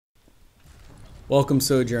Welcome,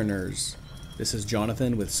 Sojourners. This is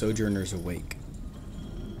Jonathan with Sojourners Awake.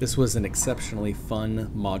 This was an exceptionally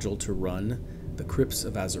fun module to run, the Crypts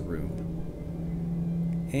of Azarumme.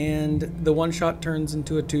 And the one-shot turns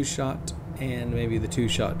into a two-shot, and maybe the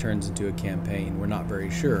two-shot turns into a campaign. We're not very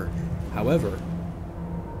sure. However,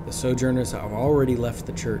 the Sojourners have already left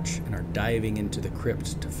the church and are diving into the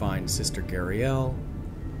crypt to find Sister Gariel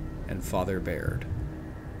and Father Baird.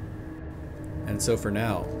 And so for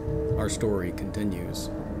now, our story continues.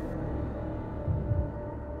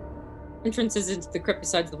 Entrances into the crypt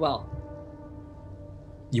besides the well.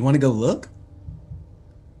 You want to go look?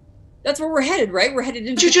 That's where we're headed, right? We're headed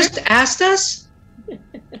into You just asked us?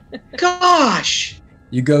 Gosh!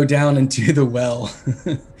 You go down into the well.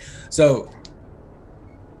 So,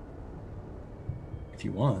 if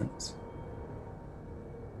you want,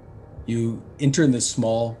 you enter in this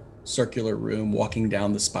small circular room, walking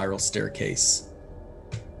down the spiral staircase.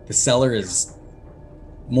 The cellar is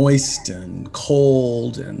moist and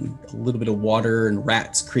cold, and a little bit of water and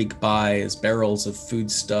rats creak by as barrels of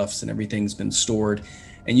foodstuffs and everything's been stored.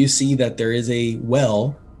 And you see that there is a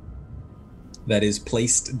well that is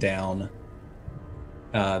placed down.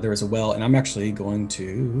 There is a well, and I'm actually going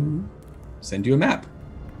to send you a map.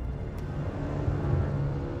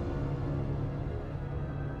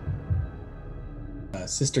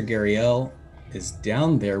 Sister Gariel is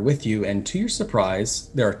down there with you, and to your surprise,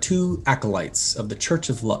 there are two acolytes of the Church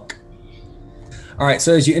of Luck. All right,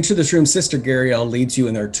 so as you enter this room, Sister Gariel leads you,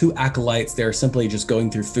 and there are two acolytes. They're simply just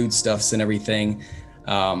going through foodstuffs and everything.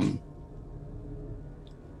 You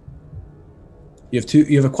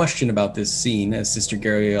have a question about this scene as Sister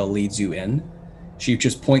Gariel leads you in. She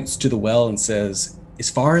just points to the well and says, "As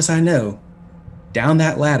far as I know, down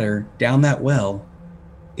that ladder, down that well,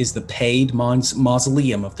 is the paid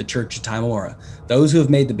mausoleum of the Church of Timora. Those who have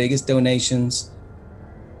made the biggest donations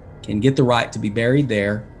can get the right to be buried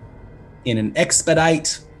there in an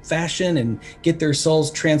expedite fashion and get their souls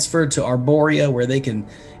transferred to Arborea, where they can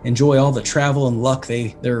enjoy all the travel and luck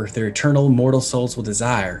their eternal mortal souls will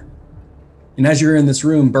desire." And as you're in this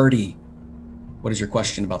room, Birdie, what is your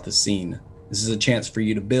question about this scene? This is a chance for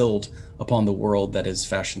you to build upon the world that is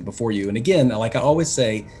fashioned before you. And again, like I always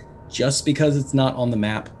say, just because it's not on the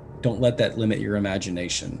map, don't let that limit your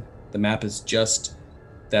imagination. The map is just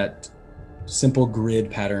that simple grid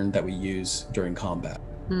pattern that we use during combat.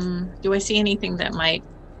 Do I see anything that might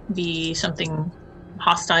be something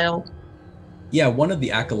hostile? Yeah, one of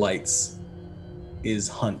the acolytes is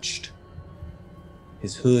hunched.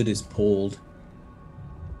 His hood is pulled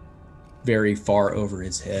very far over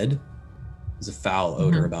his head. There's a foul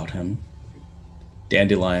odor about him.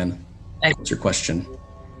 Dandelion, what's your question?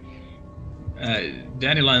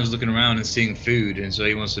 Dandelion's looking around and seeing food, and so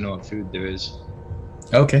he wants to know what food there is.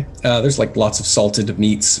 Okay. There's like lots of salted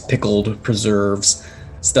meats, pickled preserves,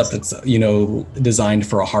 stuff that's, designed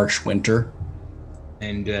for a harsh winter.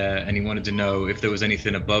 And he wanted to know if there was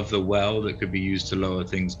anything above the well that could be used to lower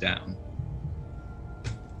things down.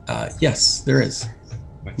 Yes, there is.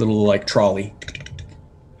 Little like trolley,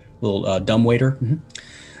 little dumbwaiter. Mm-hmm.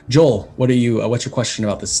 Joel, what's your question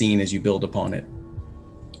about the scene as you build upon it?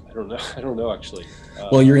 I don't know actually.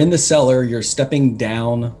 Well, you're in the cellar, you're stepping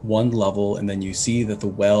down one level, and then you see that the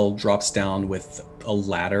well drops down with a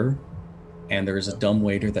ladder, and there is a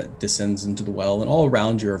dumbwaiter that descends into the well, and all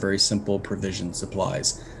around you are very simple provision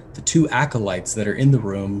supplies. The two acolytes that are in the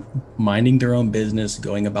room, minding their own business,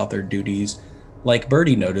 going about their duties. Like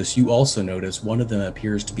Birdie noticed, you also notice one of them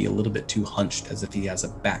appears to be a little bit too hunched, as if he has a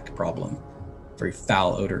back problem. Very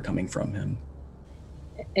foul odor coming from him.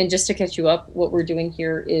 And just to catch you up, what we're doing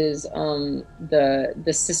here is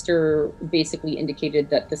the sister basically indicated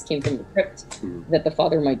that this came from the crypt, that the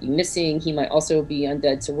father might be missing. He might also be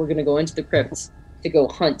undead. So we're going to go into the crypt to go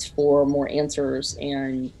hunt for more answers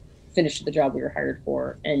and finish the job we were hired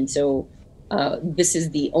for. And so this is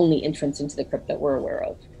the only entrance into the crypt that we're aware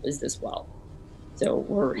of, is this well. So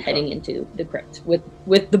we're heading into the crypt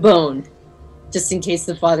with the bone, just in case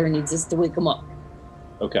the father needs us to wake him up.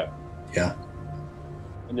 Okay. Yeah.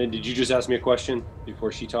 And then did you just ask me a question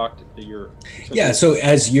before she talked that Yeah, so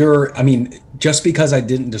just because I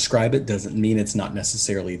didn't describe it doesn't mean it's not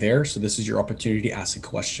necessarily there. So this is your opportunity to ask a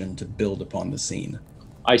question to build upon the scene.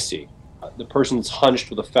 I see. The person's hunched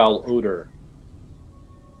with a foul odor.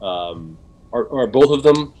 Are both of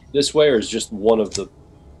them this way, or is just one of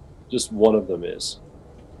them is?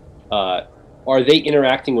 Are they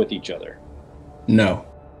interacting with each other? No.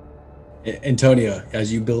 Antonia,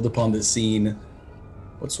 as you build upon the scene,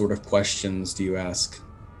 what sort of questions do you ask?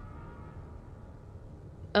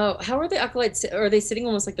 How are the acolytes? Are they sitting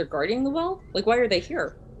almost like they're guarding the well? Like, why are they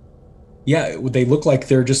here? Yeah, they look like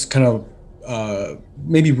they're just kind of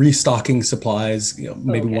maybe restocking supplies.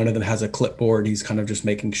 Maybe Okay. one of them has a clipboard. He's kind of just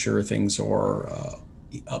making sure things are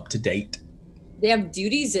up to date. They have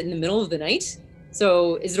duties in the middle of the night.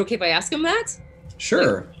 So is it okay if I ask him that?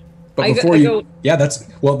 Sure. But I before go-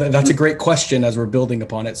 that's a great question as we're building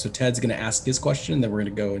upon it. So Ted's going to ask his question, and then we're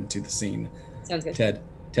going to go into the scene. Sounds good. Ted,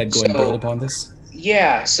 go ahead and build upon this.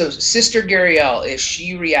 Yeah, so Sister Gariel, is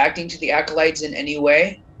she reacting to the acolytes in any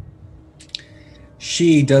way?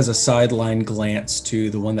 She does a sideline glance to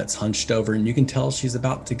the one that's hunched over, and you can tell she's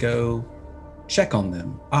about to go check on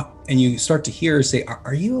them. And you start to hear her say,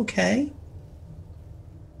 "Are you okay?"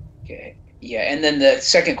 Okay. Yeah, and then the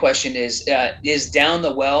second question is down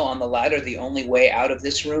the well on the ladder the only way out of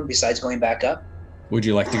this room besides going back up? Would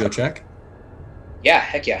you like to go check? Yeah,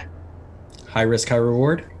 heck yeah. High risk, high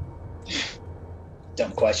reward?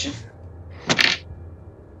 Dumb question.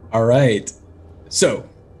 All right. So,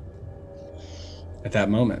 at that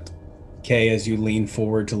moment, Kay, as you lean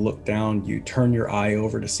forward to look down, you turn your eye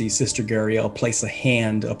over to see Sister Gariel place a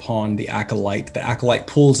hand upon the acolyte. The acolyte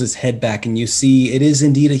pulls his head back, and you see it is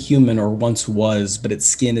indeed a human, or once was, but its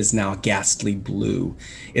skin is now ghastly blue.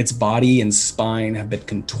 Its body and spine have been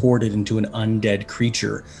contorted into an undead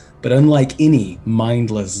creature, but unlike any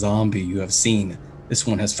mindless zombie you have seen, this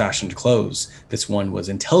one has fashioned clothes. This one was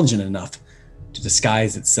intelligent enough to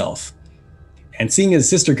disguise itself. And seeing as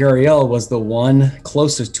Sister Gariel was the one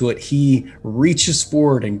closest to it, he reaches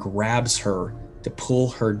forward and grabs her to pull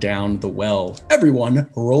her down the well. Everyone,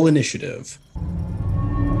 roll initiative.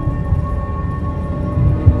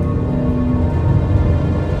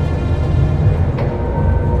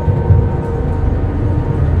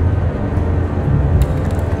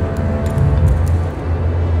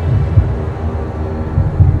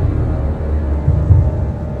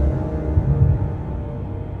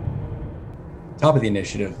 Top of the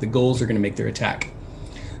initiative, the ghouls are going to make their attack.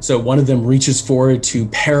 So one of them reaches forward to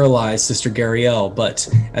paralyze Sister Gariel, but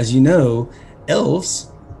as you know,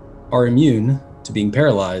 elves are immune to being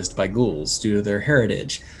paralyzed by ghouls due to their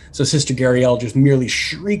heritage. So Sister Gariel just merely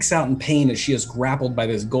shrieks out in pain as she is grappled by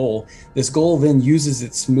this ghoul. This ghoul then uses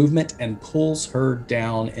its movement and pulls her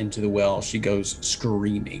down into the well. She goes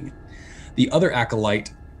screaming. The other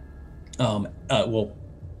acolyte,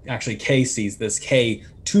 actually Kay sees this. Kay,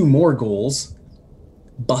 two more ghouls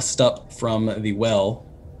bust up from the well,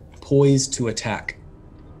 poised to attack.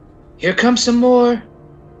 Here comes some more.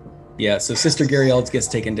 Yeah, so Sister Gariel gets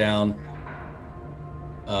taken down.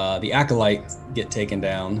 The acolyte get taken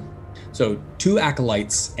down. So two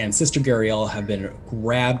acolytes and Sister Gariel have been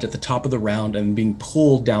grabbed at the top of the round and being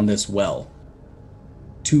pulled down this well.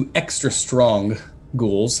 Two extra strong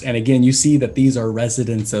ghouls, and again, you see that these are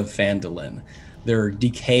residents of Phandalin. Their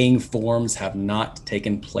decaying forms have not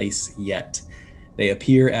taken place yet. They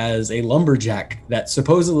appear as a lumberjack that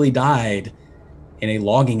supposedly died in a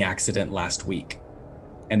logging accident last week.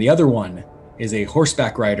 And the other one is a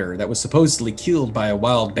horseback rider that was supposedly killed by a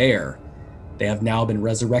wild bear. They have now been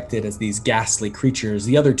resurrected as these ghastly creatures.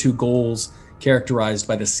 The other two ghouls, characterized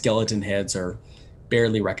by the skeleton heads, are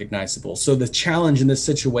barely recognizable. So the challenge in this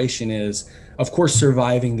situation is, of course,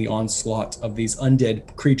 surviving the onslaught of these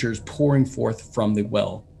undead creatures pouring forth from the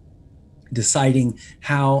well. Deciding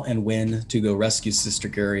how and when to go rescue Sister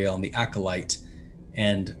Gariel and the acolyte,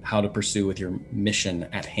 and how to pursue with your mission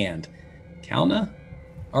at hand. Kalna?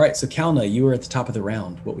 All right, so Kalna, you are at the top of the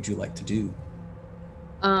round. What would you like to do?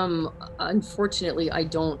 Unfortunately, I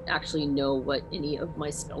don't actually know what any of my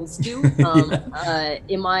spells do. Is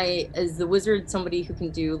the wizard somebody who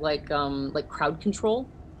can do like crowd control?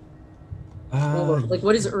 Or like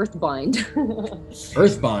what is Earthbind?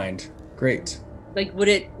 Earthbind, great. Like would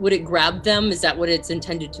it grab them? Is that what it's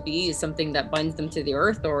intended to be? Is something that binds them to the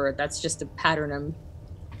earth, or that's just a pattern?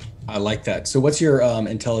 I like that. So what's your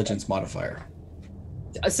intelligence modifier?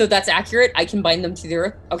 So that's accurate. I can bind them to the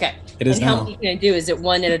earth. Okay. It is and now. How many can I do? Is it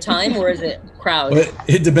one at a time, or is it crowd? Well,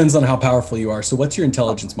 it depends on how powerful you are. So what's your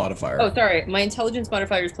intelligence modifier? Oh, sorry. My intelligence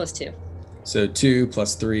modifier is +2. So 2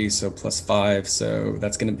 plus 3, so plus 5. So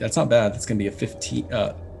that's not bad. That's gonna be a 13.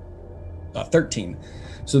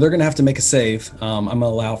 So they're gonna have to make a save. I'm gonna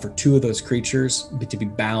allow for 2 of those creatures to be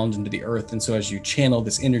bound into the earth. And so as you channel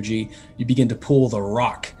this energy, you begin to pull the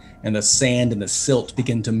rock, and the sand and the silt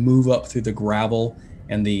begin to move up through the gravel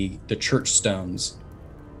and the church stones.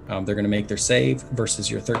 They're gonna make their save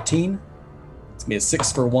versus your 13. It's gonna be a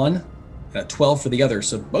 6 for one and a 12 for the other.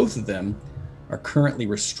 So both of them are currently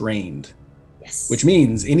restrained. Yes. Which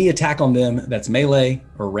means any attack on them that's melee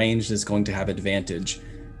or ranged is going to have advantage.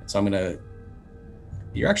 So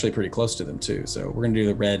you're actually pretty close to them too. So we're gonna do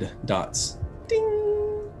the red dots.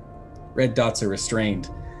 Ding! Red dots are restrained.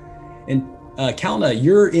 And Kalna,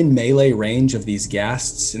 you're in melee range of these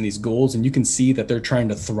ghasts and these ghouls, and you can see that they're trying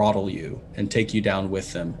to throttle you and take you down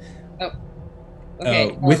with them. Oh,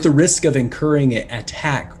 okay. With the risk of incurring an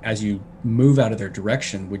attack as you move out of their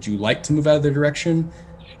direction, would you like to move out of their direction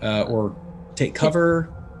or take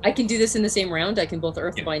cover? I can do this in the same round. I can both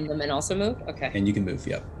earthbind them and also move. Okay. And you can move.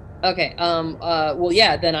 Yep. Okay. Well,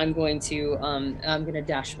 yeah. Then I'm going to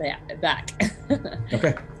dash back.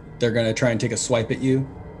 Okay. They're going to try and take a swipe at you.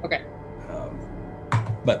 Okay.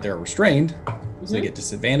 But they're restrained, so they get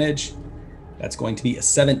disadvantage. That's going to be a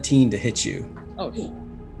 17 to hit you. Oh,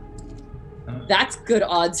 that's good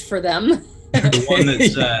odds for them.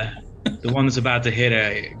 The one that's about to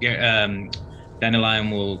hit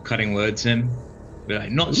Dandelion will cutting words him. Be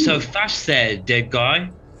like, not so fast there, dead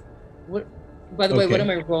guy. What? By the way, what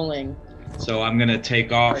am I rolling? So I'm gonna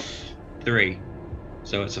take off 3.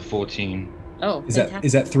 So it's a 14. Oh, is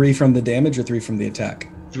that 3 from the damage or 3 from the attack?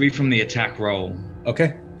 3 from the attack roll.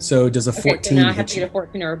 Okay. So does a 14 so now I have hit to you? get a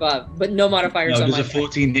 14 or above, but no modifiers No, on does my a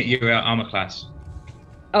 14 hit your armor class?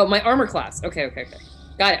 Oh, my armor class. Okay.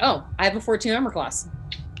 Got it. Oh, I have a 14 armor class.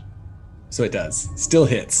 So it does. Still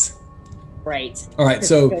hits. Right. All right.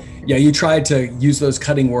 So yeah, you tried to use those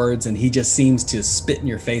cutting words, and he just seems to spit in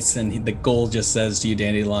your face, and the ghoul just says to you,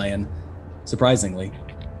 Dandelion, surprisingly,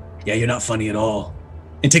 "Yeah, you're not funny at all,"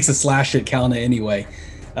 and takes a slash at Kalna anyway.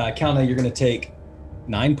 Kalna, you're going to take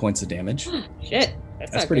 9 points of damage. Shit.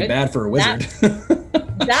 That's pretty bad for a wizard.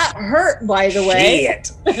 That hurt, by the way.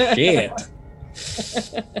 Shit.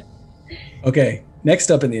 Okay. Next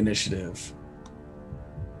up in the initiative.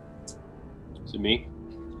 Is it me?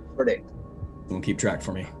 Frodo. Don't keep track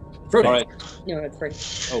for me. Frodo. All right. No, it's pretty.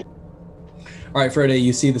 Oh. All right, Frodo,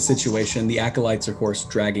 you see the situation. The acolytes are, of course,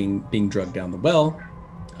 being drugged down the well.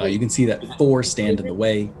 You can see that 4 stand in the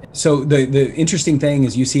way. So the interesting thing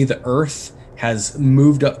is you see the earth has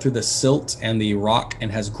moved up through the silt and the rock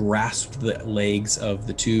and has grasped the legs of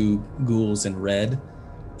the 2 ghouls in red,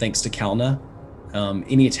 thanks to Kalna.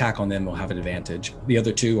 Any attack on them will have an advantage. The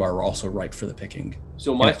other 2 are also ripe for the picking.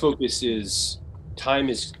 So my focus is time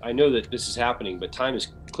is, I know that this is happening, but time is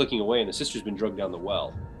clicking away and the sister's been drugged down the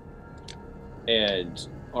well. And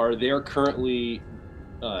are there currently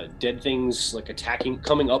dead things like attacking,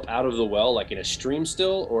 coming up out of the well, like in a stream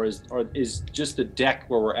still, or is just the deck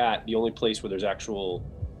where we're at the only place where there's actual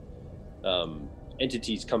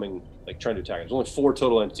entities coming, like trying to attack? There's only 4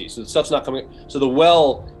 total entities, so the stuff's not coming. So the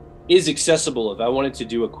well is accessible if I wanted to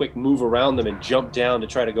do a quick move around them and jump down to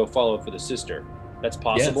try to go follow for the sister. That's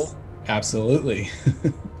possible? Yes, absolutely.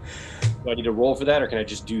 Do I need to roll for that, or can I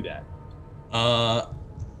just do that?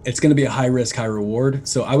 It's going to be a high risk, high reward.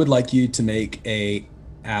 So I would like you to make a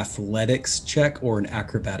athletics check or an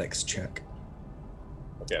acrobatics check.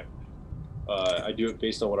 Okay. I do it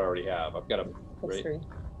based on what I already have. I've got a +3.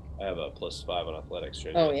 I have a +5 on athletics.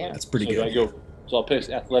 Oh, yeah. That's pretty So good. So I'll pick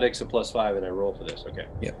athletics a +5 and I roll for this. Okay.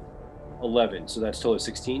 Yep. 11. So that's total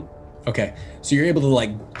 16. Okay. So you're able to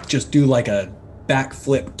like just do like a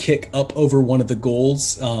backflip kick up over one of the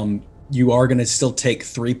ghouls. You are going to still take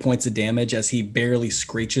 3 points of damage as he barely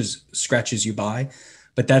scratches you by,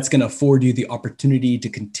 but that's going to afford you the opportunity to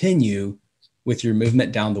continue with your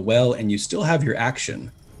movement down the well, and you still have your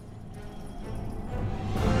action.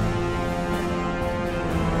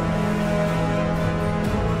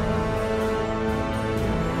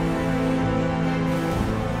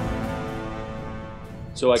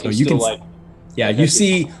 So I can still like... Yeah, you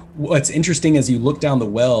see what's interesting as you look down the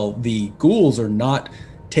well, the ghouls are not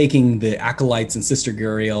taking the acolytes and Sister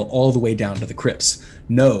Guriel all the way down to the crypts.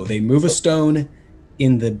 No, they move a stone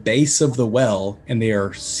in the base of the well, and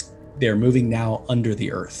they're moving now under the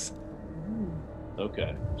earth.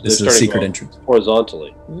 Okay. So This is a secret entrance.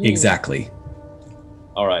 Horizontally. Exactly.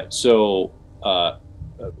 All right. So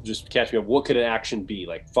just catch me up. What could an action be?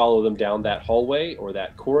 Like follow them down that hallway or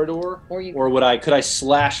that corridor? Or could I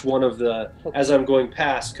slash one of the, as I'm going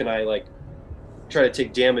past, can I like try to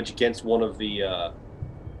take damage against one of the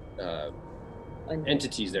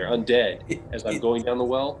entities there, undead, as I'm going down the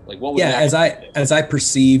well? Like what would as I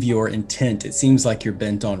perceive your intent, it seems like you're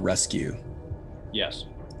bent on rescue. Yes.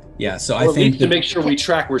 Yeah, so or I think to make sure we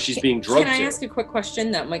track where she's being drugged Can I to. ask a quick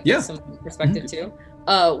question that might give some perspective too?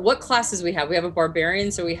 What classes we have? We have a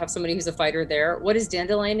barbarian, so we have somebody who's a fighter there. What is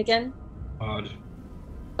Dandelion again? Bard.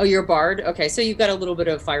 Oh, you're a bard? Okay, so you've got a little bit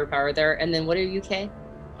of firepower there. And then what are you, Kay?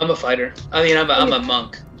 I'm a fighter. I mean, I'm a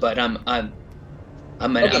monk, but I'm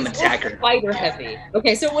I'm an attacker. Fighter heavy.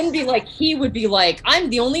 Okay, so it wouldn't be like he would be like, I'm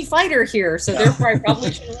the only fighter here, so therefore I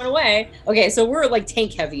probably shouldn't run away. Okay, so we're like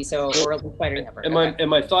tank heavy, so we're like fighter heavy. And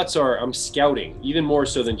my thoughts are, I'm scouting even more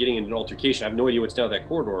so than getting into an altercation. I have no idea what's down that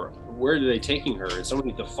corridor. Where are they taking her? And someone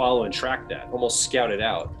needs to follow and track that, almost scout it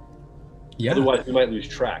out. Yeah. Otherwise, we might lose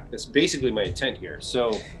track. That's basically my intent here.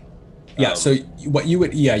 So. Yeah, so what you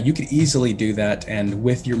would, you could easily do that, and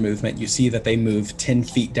with your movement, you see that they move 10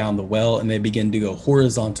 feet down the well, and they begin to go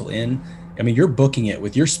horizontal in. I mean, you're booking it.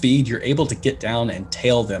 With your speed, you're able to get down and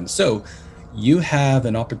tail them. So you have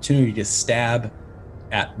an opportunity to stab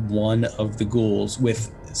at one of the ghouls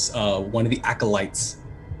with one of the acolytes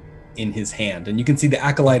in his hand. And you can see the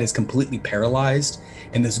acolyte is completely paralyzed,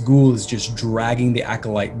 and this ghoul is just dragging the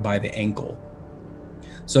acolyte by the ankle.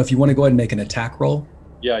 So if you want to go ahead and make an attack roll.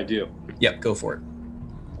 Yeah, I do. Yep, go for it.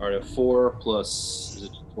 All right, a 4 plus,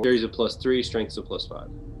 carries a +3, strength's a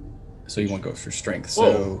 +5. So you want to go for strength. So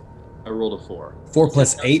whoa. I rolled a 4. 4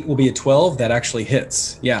 plus 8 will be a 12. That actually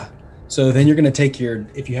hits. Yeah. So then you're going to take your,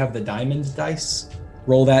 if you have the diamond dice,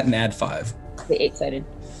 roll that and add 5. The 8-sided.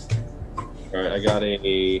 All right, I got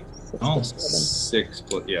a 6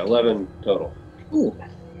 plus, 11 total. Ooh.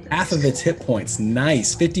 Half of its hit points.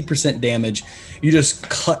 Nice. 50% damage. You just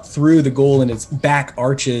cut through the ghoul and its back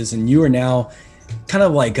arches, and you are now kind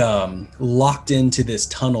of like locked into this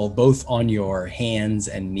tunnel, both on your hands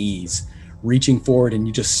and knees, reaching forward, and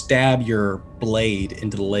you just stab your blade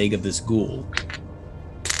into the leg of this ghoul.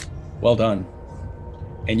 Well done.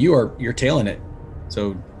 And you're tailing it.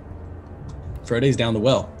 So Frode's down the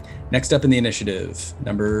well. Next up in the initiative,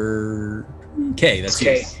 number K. That's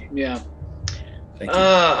K. You. Yeah.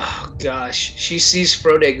 Oh gosh, she sees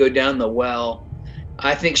Frode go down the well.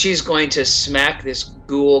 I think she's going to smack this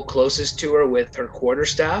ghoul closest to her with her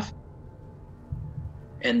quarterstaff,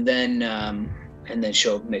 and then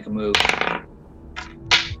she'll make a move.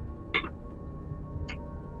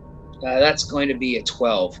 That's going to be a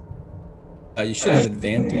 12. You should have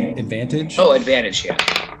advantage. Oh, advantage,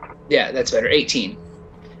 yeah, that's better. 18.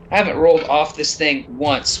 I haven't rolled off this thing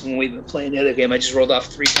once when we've been playing the other game. I just rolled off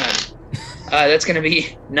 3 times. That's going to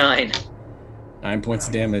be 9. 9 points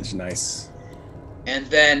of damage. Nice. And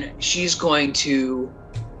then she's going to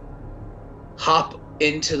hop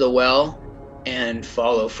into the well and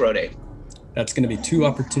follow Frode. That's going to be 2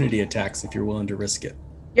 opportunity attacks if you're willing to risk it.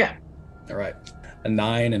 Yeah. All right. A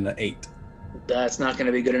 9 and an 8. That's not going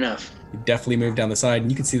to be good enough. You definitely move down the side,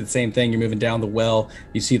 and you can see the same thing. You're moving down the well.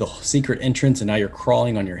 You see the secret entrance, and now you're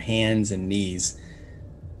crawling on your hands and knees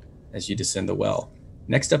as you descend the well.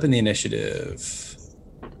 Next up in the initiative,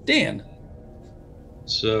 Dan.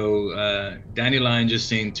 So Dandelion, just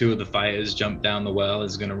seeing 2 of the fighters jump down the well,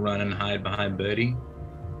 is going to run and hide behind Birdie.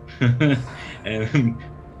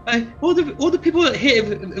 All the people that hit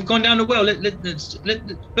have gone down the well.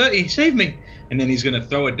 Let Birdie save me. And then he's going to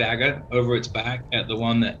throw a dagger over its back at the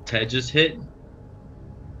one that Ted just hit.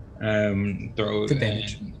 Throw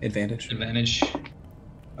advantage.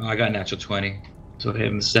 Oh, I got a natural 20, so hit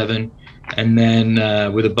him 7. And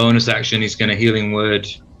then with a bonus action, he's going to healing word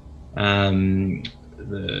the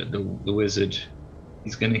wizard.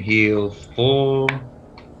 He's going to heal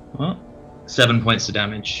 7 points of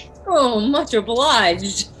damage. Oh, much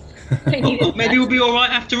obliged. Maybe we'll be all right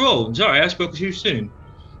after all. Sorry, I spoke too soon.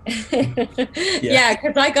 Yeah,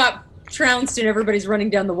 because I got trounced and everybody's running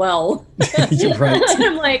down the well. You're right.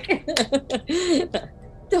 I'm like,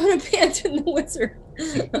 don't abandon the wizard.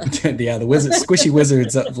 Yeah, the wizard, squishy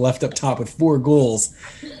wizard's left up top with 4 ghouls.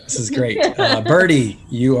 This is great. Birdie,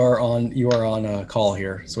 you are on a call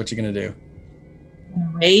here. So what you gonna do?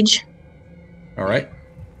 Rage. All right.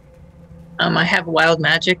 I have wild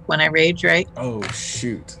magic when I rage, right? Oh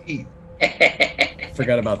shoot!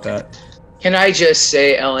 Forgot about that. Can I just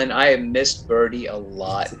say, Ellen, I have missed Birdie a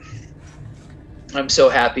lot. I'm so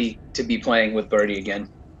happy to be playing with Birdie again.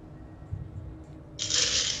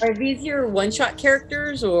 Are these your one-shot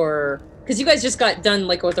characters, or because you guys just got done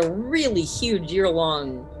like with a really huge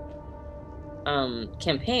year-long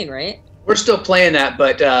campaign, right? We're still playing that,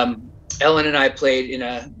 but Ellen and I played in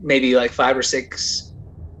a maybe like 5 or 6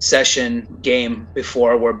 session game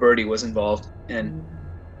before where Birdie was involved, and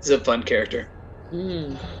it's a fun character.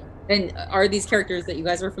 And are these characters that you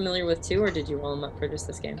guys are familiar with too, or did you roll them up for just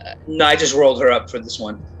this game? No, I just rolled her up for this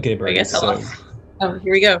one. Okay, Birdie. I guess oh,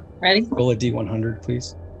 here we go. Ready? Roll a D100,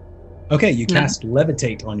 please. Okay, you cast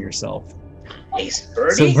Levitate on yourself. Nice,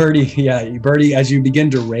 Birdie. So Birdie, as you begin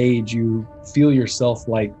to rage, you feel yourself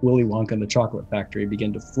like Willy Wonka in the Chocolate Factory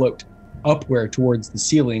begin to float upward towards the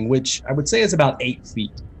ceiling, which I would say is about 8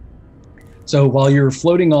 feet. So while you're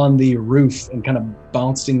floating on the roof and kind of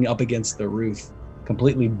bouncing up against the roof,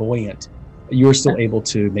 completely buoyant, You are still able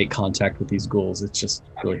to make contact with these ghouls. It's just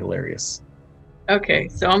really hilarious. Okay,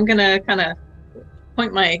 so I'm gonna kind of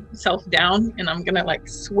point myself down, and I'm gonna like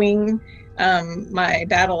swing my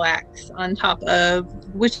battle axe on top of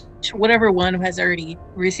whatever one has already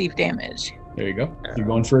received damage. There you go. You're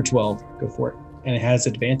going for a 12. Go for it. And it has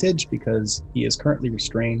advantage because he is currently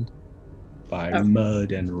restrained by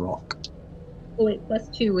mud and rock. Oh, wait,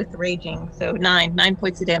 +2 with raging, so 9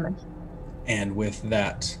 points of damage. And with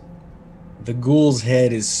that, the ghoul's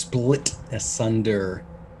head is split asunder,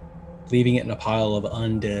 leaving it in a pile of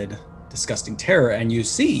undead, disgusting terror. And you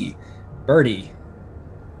see, Birdie,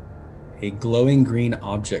 a glowing green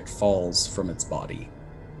object falls from its body.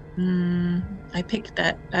 I picked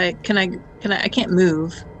that. I can't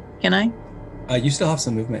move. Can I? You still have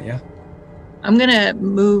some movement, yeah. I'm gonna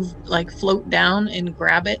move, like float down and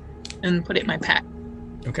grab it and put it in my pack.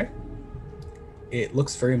 Okay. It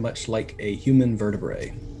looks very much like a human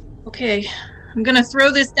vertebrae. Okay, I'm gonna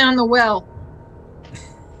throw this down the well.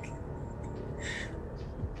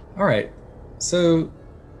 All right. So,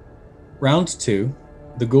 round 2,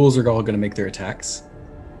 the ghouls are all going to make their attacks.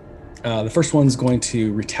 The first one's going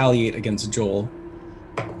to retaliate against Joel.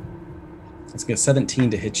 It's going to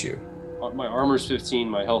 17 to hit you. My armor's 15.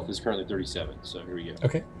 My health is currently 37. So here we go.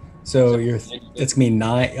 Okay. So it's going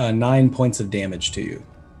to be 9 points of damage to you.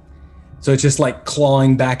 So it's just like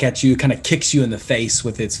clawing back at you, kind of kicks you in the face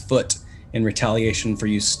with its foot in retaliation for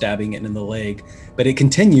you stabbing it in the leg. But it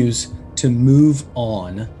continues to move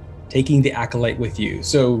on, taking the acolyte with you.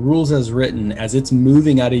 So rules as written, as it's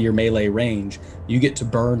moving out of your melee range, you get to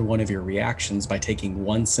burn one of your reactions by taking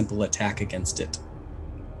one simple attack against it.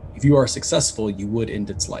 If you are successful, you would end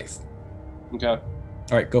its life. Okay. All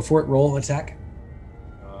right, go for it. Roll attack.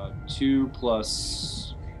 2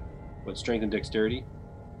 plus strength and dexterity.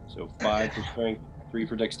 So 5 for strength, 3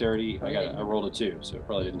 for dexterity. I rolled a 2, so it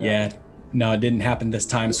probably didn't happen. No, it didn't happen this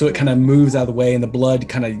time. So it kind of moves out of the way, and the blood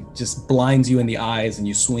kind of just blinds you in the eyes, and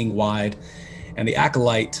you swing wide. And the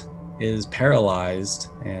acolyte is paralyzed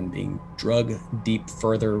and being drugged deep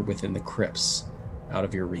further within the crypts, out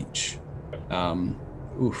of your reach.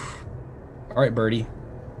 Oof. All right, Birdie.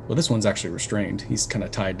 Well, this one's actually restrained. He's kind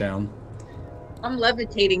of tied down. I'm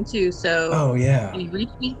levitating too, so. Oh, yeah. Can you reach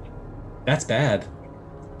me? That's bad.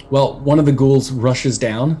 Well, one of the ghouls rushes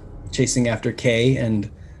down, chasing after Kay and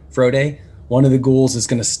Frode. One of the ghouls is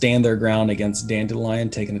going to stand their ground against Dandelion,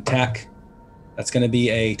 take an attack. That's going to be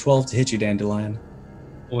a 12 to hit you, Dandelion.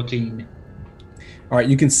 14. All right,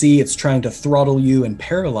 you can see it's trying to throttle you and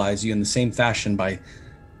paralyze you in the same fashion by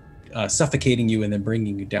suffocating you and then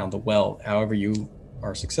bringing you down the well. However, you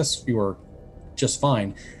are successful. You are just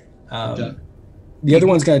fine. The other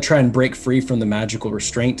one's going to try and break free from the magical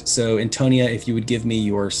restraint. So, Antonia, if you would give me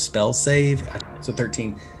your spell save. So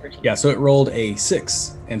 13. Yeah, so it rolled a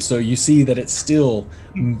 6. And so you see that it's still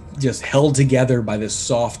just held together by this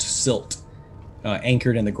soft silt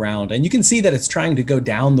anchored in the ground. And you can see that it's trying to go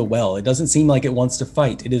down the well. It doesn't seem like it wants to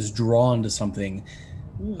fight. It is drawn to something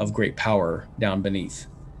of great power down beneath.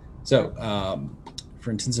 So,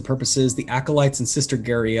 for intents and purposes, the Acolytes and Sister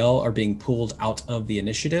Gariel are being pulled out of the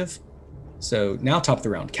initiative. So now top of the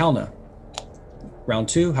round. Kalna, round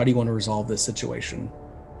 2, how do you want to resolve this situation?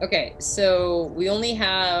 Okay, so we only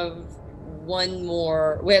have one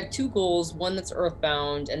more. We have 2 goals, one that's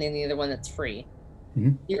earthbound and then the other one that's free.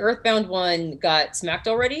 Mm-hmm. The earthbound one got smacked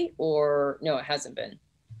already, or no, it hasn't been.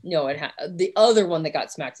 No, the other one that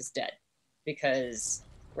got smacked is dead because,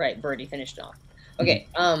 right, Birdie finished off. Okay,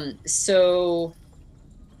 so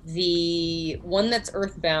the one that's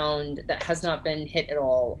earthbound that has not been hit at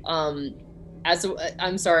all,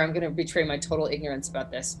 I'm sorry, I'm going to betray my total ignorance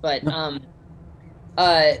about this, but I'm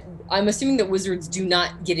assuming that wizards do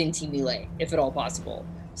not get into melee, if at all possible.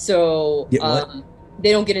 So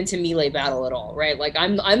they don't get into melee battle at all, right? Like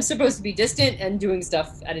I'm supposed to be distant and doing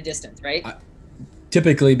stuff at a distance, right?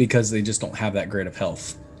 Typically because they just don't have that great of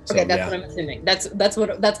health. So, okay, that's what I'm assuming.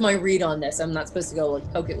 That's my read on this. I'm not supposed to go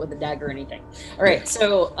like poke it with a dagger or anything. All right,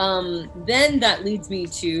 so then that leads me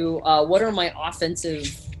to what are my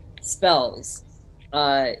offensive spells?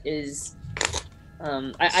 I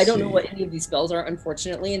don't know what any of these spells are,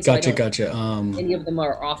 unfortunately, and so Gotcha. Any of them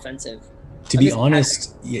are offensive. To be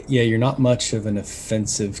honest, yeah, you're not much of an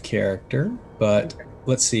offensive character, but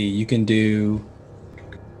let's see, you can do.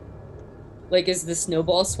 Like, is the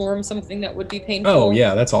snowball swarm something that would be painful? Oh,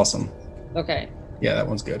 yeah, that's awesome. Okay. Yeah, that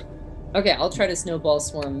one's good. Okay, I'll try to snowball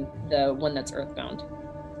swarm the one that's earthbound.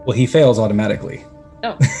 Well, he fails automatically.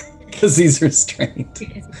 Oh. Because he's restrained.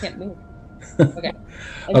 Because he can't move. Okay.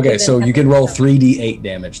 Okay, so you can roll 3d8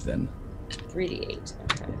 damage then. 3d8.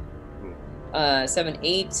 Okay. 7,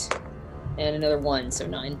 8, and another 1, so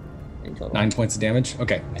 9. in total. 9 points of damage.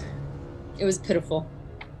 Okay, It was pitiful.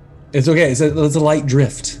 it's okay. It's a light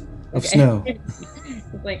drift of Okay. snow.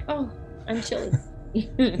 It's like, oh, I'm chilly.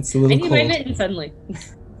 It's a little I need my cold. mitten suddenly.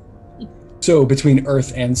 So between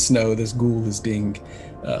earth and snow, this ghoul is being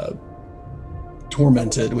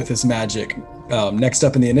tormented with his magic. Next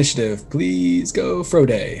up in the initiative, please go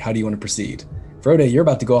Frode. How do you want to proceed? Frode, you're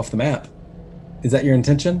about to go off the map. Is that your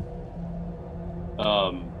intention?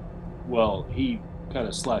 Well, he kind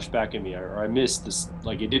of slashed back at me, or I missed this.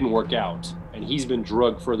 Like, it didn't work out, and he's been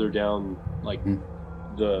drugged further down, like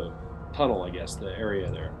the tunnel, I guess, the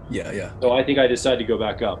area there. Yeah. So I think I decided to go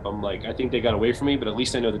back up. I'm like, I think they got away from me, but at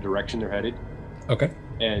least I know the direction they're headed. Okay.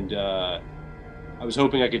 And I was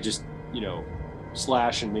hoping I could just,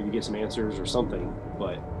 slash and maybe get some answers or something,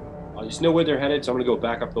 but I just know where they're headed, so I'm going to go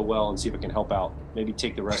back up the well and see if I can help out. Maybe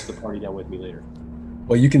take the rest of the party down with me later.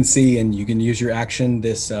 Well, you can see, and you can use your action,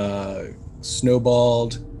 this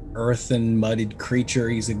snowballed, earthen, mudded creature.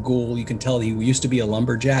 He's a ghoul. You can tell he used to be a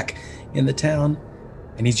lumberjack in the town,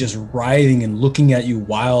 and he's just writhing and looking at you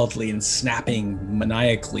wildly and snapping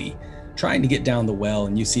maniacally, trying to get down the well,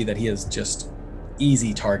 and you see that he is just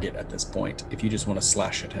easy target at this point if you just want to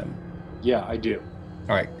slash at him. Yeah, I do.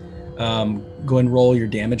 All right. Go and roll your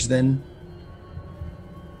damage then.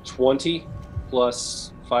 20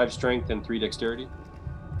 plus 5 strength and 3 dexterity.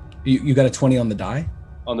 You got a 20 on the die?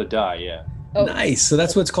 On the die, yeah. Oh. Nice. So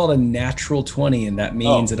that's what's called a natural 20, and that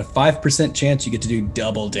means at a 5% chance you get to do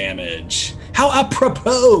double damage. How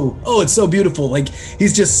apropos! Oh, it's so beautiful. Like,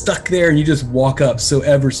 he's just stuck there, and you just walk up so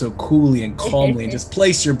ever so coolly and calmly and just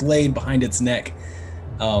place your blade behind its neck.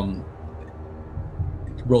 Roll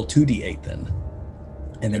 2d8 then,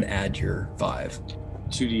 and then add your 5.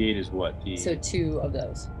 2d8 is what? So 2 of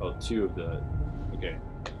those. Oh, 2 of the... Okay.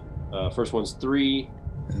 First one's 3.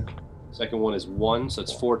 Second one is 1, so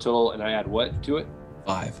it's 4 total, and I add what to it?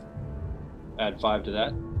 5. Add 5 to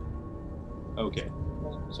that? Okay.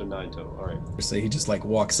 So 9 total. All right. So he just like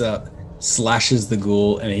walks up, slashes the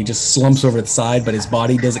ghoul, and he just slumps over the side, but his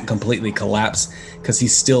body doesn't completely collapse because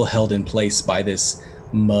he's still held in place by this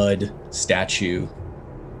mud statue.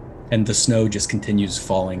 And the snow just continues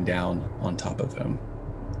falling down on top of him.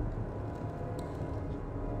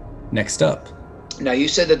 Next up. Now you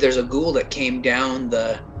said that there's a ghoul that came down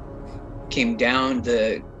the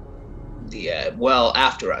well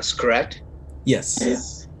after us, correct?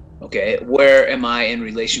 Yes. Okay. Where am I in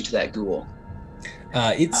relation to that ghoul?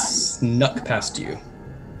 It snuck past you.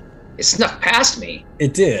 It snuck past me.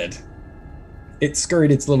 It did. It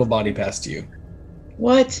scurried its little body past you.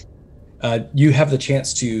 What? You have the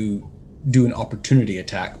chance to do an opportunity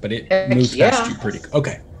attack, but it moves past you pretty.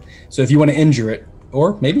 Okay. So if you want to injure it,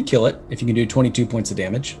 or maybe kill it, if you can do 22 points of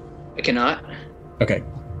damage. I cannot. Okay.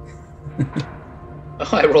 Oh,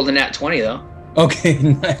 I rolled a nat 20 though. Okay,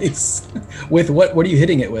 nice. With what are you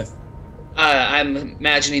hitting it with? I'm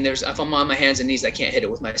imagining if I'm on my hands and knees, I can't hit it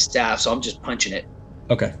with my staff, so I'm just punching it.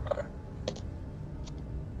 Okay.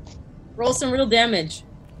 Roll some real damage.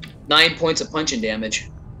 9 points of punching damage.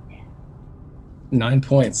 9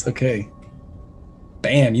 points. Okay.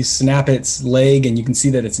 Bam! You snap its leg, and you can see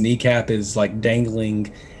that its kneecap is like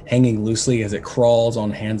dangling, hanging loosely as it crawls on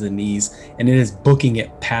hands and knees, and it is booking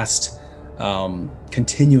it past,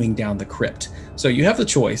 continuing down the crypt. So you have the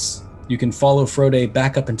choice. You can follow Frode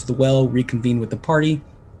back up into the well, reconvene with the party,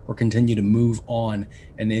 or continue to move on.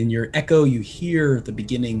 And in your echo, you hear the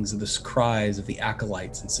beginnings of the cries of the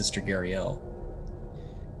acolytes and Sister Gariel.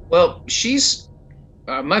 Well,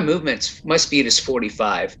 my speed is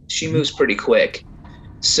 45. She moves pretty quick.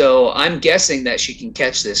 So I'm guessing that she can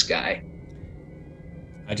catch this guy.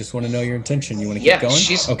 I just want to know your intention. You want to keep going?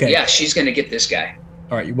 She's going to get this guy.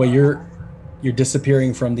 All right. Well, you're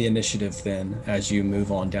disappearing from the initiative then as you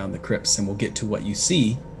move on down the crypts, and we'll get to what you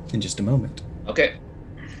see in just a moment. Okay.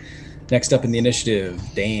 Next up in the initiative,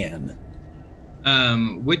 Dan.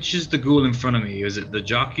 Which is the ghoul in front of me? Is it the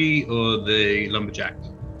jockey or the lumberjack?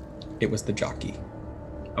 It was the jockey.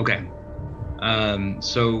 Okay.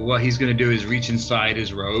 So what he's going to do is reach inside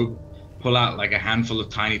his robe, pull out like a handful of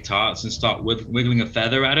tiny tarts and start wiggling a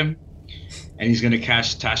feather at him. And he's going to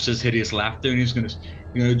catch Tasha's hideous laughter, and he's going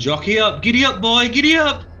to jockey up, giddy up, boy, giddy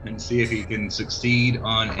up, and see if he can succeed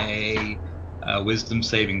on a wisdom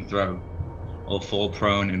saving throw or fall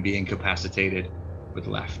prone and be incapacitated with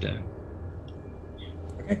laughter.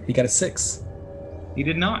 Okay, he got a 6. He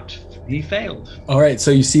did not. He failed. All right,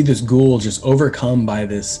 so you see this ghoul just overcome by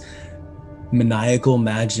this maniacal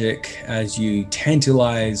magic as you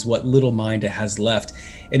tantalize what little mind it has left.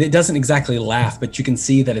 And it doesn't exactly laugh, but you can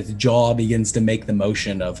see that its jaw begins to make the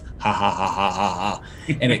motion of ha ha ha ha ha ha.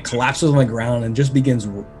 And it collapses on the ground and just begins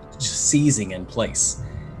seizing in place.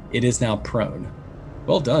 It is now prone.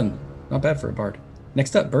 Well done. Not bad for a bard.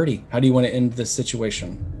 Next up, Birdie. How do you want to end this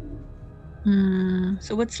situation?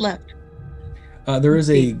 So what's left?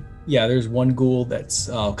 There's one ghoul that's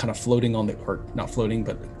kind of floating on the, or not floating,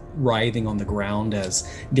 but writhing on the ground as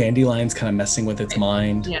Dandelion's kind of messing with its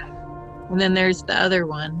mind. Yeah. And then there's the other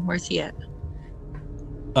one. Where's he at?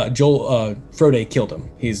 Frode killed him.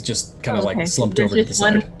 He's just kind of like slumped over to the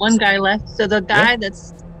side. One guy left. So the guy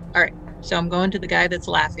that's all right. So I'm going to the guy that's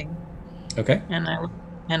laughing. Okay. And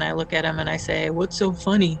I look at him and I say, "What's so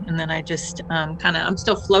funny?" And then I just I'm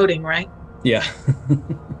still floating, right? Yeah.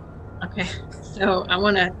 Okay. So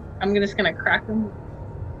I'm just gonna crack him.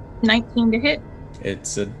 19 to hit.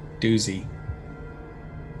 It's a doozy.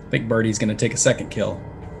 I think Birdie's gonna take a second kill.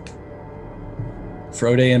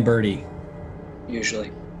 Frode and Birdie.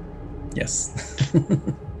 Usually. Yes.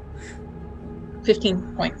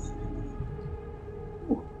 15 points.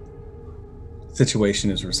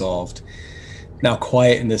 Situation is resolved. Now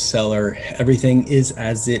quiet in this cellar. Everything is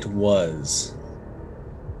as it was.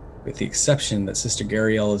 With the exception that Sister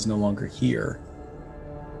Gariel is no longer here.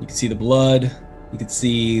 You can see the blood. You can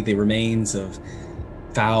see the remains of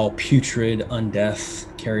foul, putrid undeath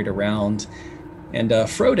carried around. And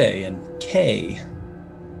Frode and Kay.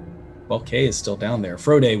 Well, Kay is still down there.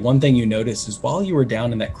 Frode, one thing you notice is while you were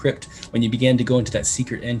down in that crypt, when you began to go into that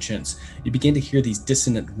secret entrance, you begin to hear these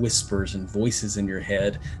dissonant whispers and voices in your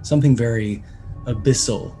head. Something very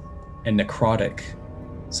abyssal and necrotic.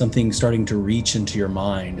 Something starting to reach into your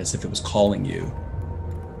mind as if it was calling you.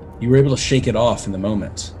 You were able to shake it off in the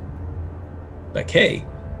moment. But Kay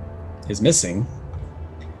is missing.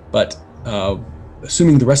 But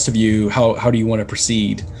assuming the rest of you, how do you want to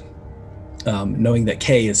proceed? Knowing that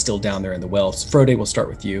Kay is still down there in the well. So Frode, we'll start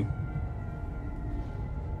with you.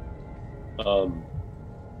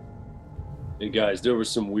 Hey guys, there was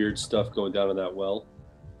some weird stuff going down in that well.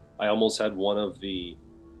 I almost had one of the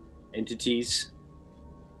entities,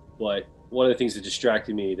 but one of the things that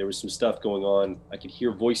distracted me, there was some stuff going on. I could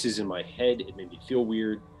hear voices in my head. It made me feel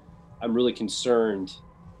weird. I'm really concerned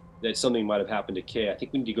that something might have happened to Kay. I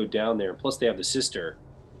think we need to go down there. And plus they have the sister.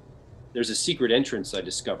 There's a secret entrance I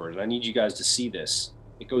discovered, and I need you guys to see this.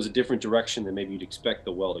 It goes a different direction than maybe you'd expect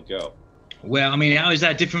the well to go. Well, I mean, how is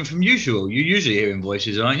that different from usual? You're usually hearing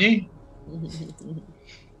voices, aren't you?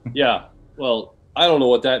 Yeah, well, I don't know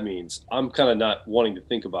what that means. I'm kind of not wanting to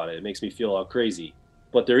think about it. It makes me feel all crazy.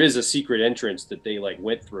 But there is a secret entrance that they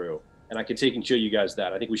went through, and I can take and show you guys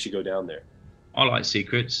that. I think we should go down there. I like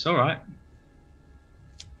secrets. All right.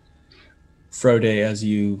 Frode, as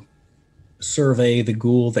you survey the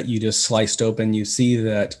ghoul that you just sliced open, you see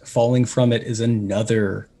that falling from it is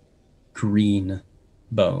another green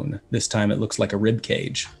bone. This time it looks like a rib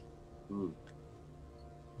cage.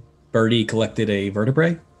 Birdie collected a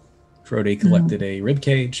vertebrae. Frode collected a rib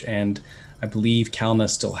cage, and I believe Kalna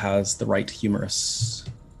still has the right humerus.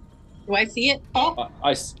 Do I see it fall?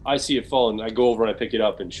 I see it fall, and I go over and I pick it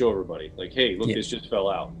up and show everybody. Hey, look, this just fell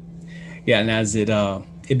out. Yeah, and as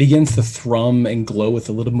it begins to thrum and glow with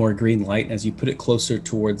a little more green light as you put it closer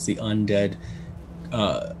towards the undead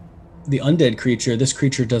creature. This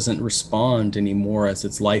creature doesn't respond anymore as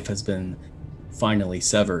its life has been finally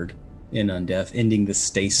severed in undeath, ending the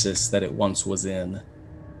stasis that it once was in.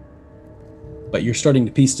 But you're starting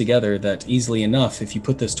to piece together that easily enough, if you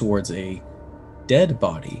put this towards a dead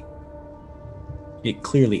body, it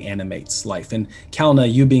clearly animates life. And Kalna,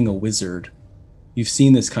 you being a wizard, you've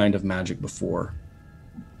seen this kind of magic before.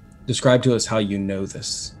 Describe to us how you know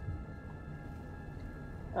this.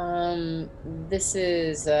 This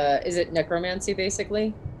is it necromancy,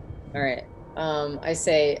 basically? All right. I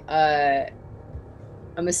say,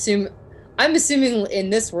 I'm assuming in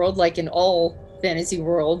this world, like in all fantasy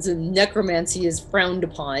worlds, and necromancy is frowned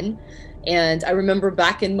upon. And I remember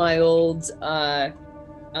back in my old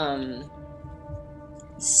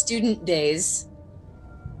student days,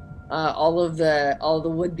 all the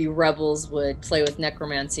would-be rebels would play with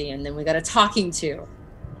necromancy, and then we got a talking to,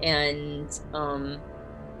 and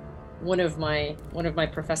one of my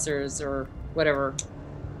professors or whatever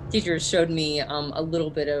teachers showed me a little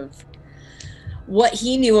bit of what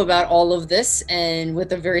he knew about all of this, and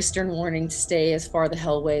with a very stern warning to stay as far the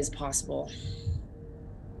hell away as possible.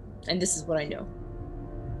 And this is what I know.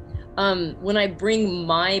 When I bring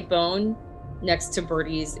my bone next to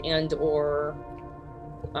Birdie's and or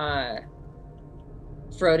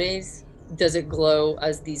Frode's, does it glow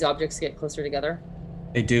as these objects get closer together?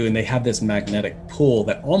 They do, and they have this magnetic pull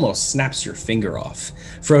that almost snaps your finger off.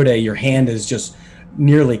 Frode, your hand is just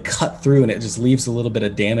nearly cut through, and it just leaves a little bit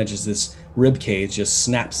of damage as this rib cage just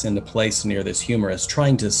snaps into place near this humerus,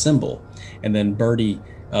 trying to assemble. And then Birdie,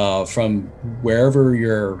 from wherever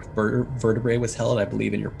your vertebrae was held, I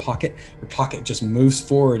believe in your pocket just moves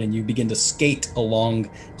forward and you begin to skate along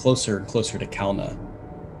closer and closer to Kalna.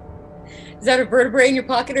 Is that a vertebrae in your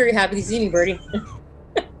pocket, or are you happy to see me, Birdie?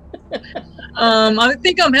 I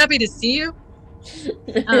think I'm happy to see you.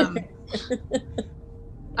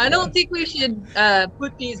 I don't think we should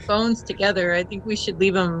put these bones together. I think we should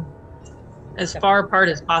leave them as far apart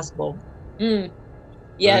as possible.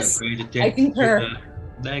 Yes, I concur.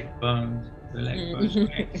 Leg bones. The leg bones.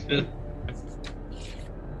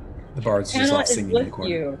 The bard's just off singing in the corner.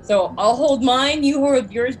 You. So I'll hold mine, you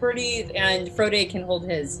hold yours, Birdie, and Frode can hold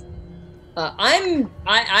his.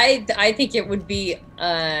 I think it would be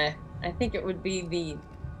the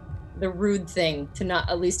rude thing to not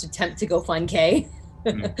at least attempt to go find Kay.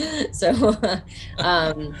 So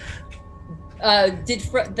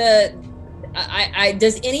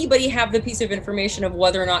does anybody have the piece of information of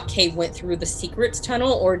whether or not Kay went through the secrets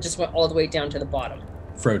tunnel or just went all the way down to the bottom?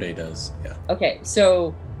 Frode does, yeah. Okay,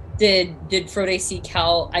 so did Frode see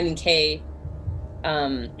Kay?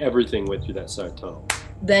 Everything went through that side tunnel.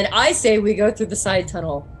 Then I say we go through the side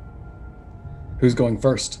tunnel. Who's going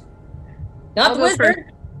first? Not the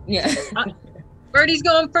wizard. Yeah. Birdie's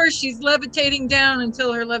going first. She's levitating down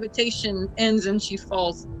until her levitation ends and she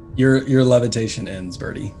falls. Your levitation ends,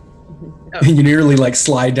 Birdie. Oh. You nearly like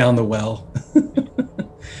slide down the well.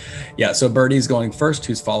 Yeah, so Birdie's going first.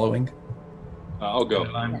 Who's following? I'll go.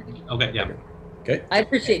 Okay, yeah. Okay. I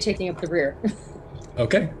appreciate taking up the rear.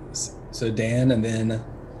 Okay. So Dan and then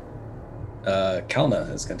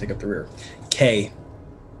Kalna is going to take up the rear. Kay,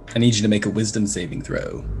 I need you to make a wisdom saving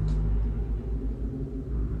throw.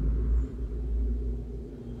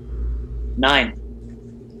 9.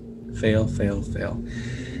 Fail.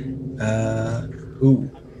 Ooh.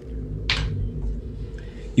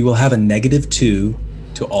 You will have a -2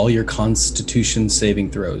 to all your Constitution saving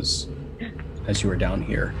throws as you are down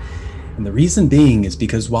here. And the reason being is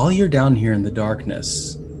because while you're down here in the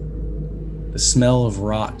darkness, the smell of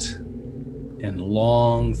rot and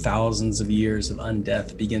long thousands of years of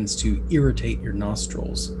undeath begins to irritate your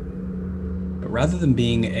nostrils. But rather than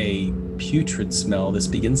being a putrid smell, this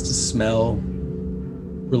begins to smell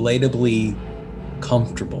relatably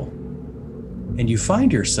comfortable. And you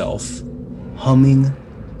find yourself humming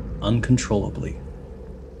uncontrollably.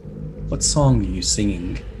 What song are you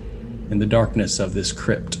singing in the darkness of this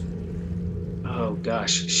crypt? Oh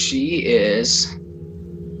gosh, she's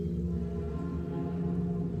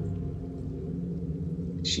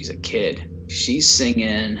a kid. She's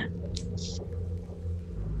singing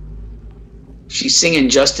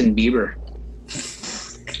Justin Bieber.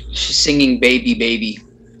 She's singing Baby Baby.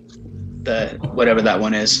 The whatever that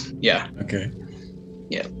one is. Yeah. Okay.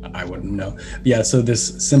 Yeah. I wouldn't know. Yeah, so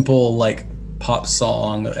this simple like pop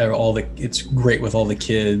song, it's great with all the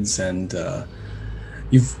kids, and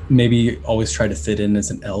you've maybe always tried to fit in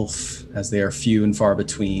as an elf, as they are few and far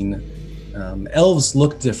between. Elves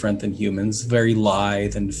look different than humans, very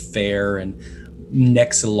lithe and fair, and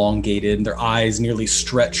necks elongated, and their eyes nearly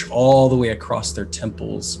stretch all the way across their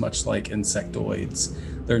temples, much like insectoids.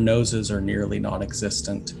 Their noses are nearly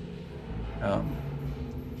non-existent.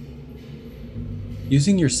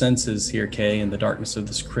 Using your senses here, Kay, in the darkness of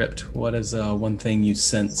this crypt, what is one thing you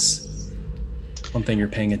sense? One thing you're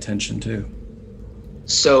paying attention to?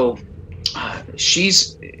 So,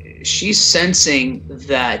 she's sensing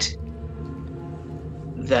that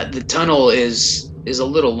the tunnel is a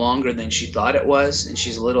little longer than she thought it was, and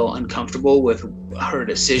she's a little uncomfortable with her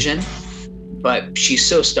decision. But she's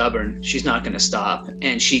so stubborn, she's not going to stop,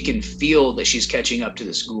 and she can feel that she's catching up to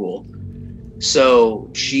this ghoul. So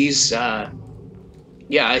she's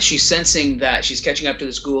sensing that she's catching up to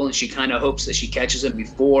this ghoul, and she kind of hopes that she catches him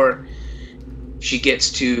before she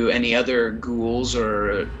gets to any other ghouls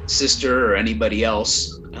or sister or anybody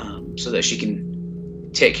else, so that she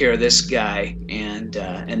can take care of this guy and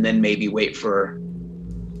then maybe wait for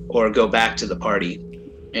or go back to the party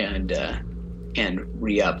and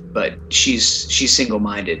re-up. But she's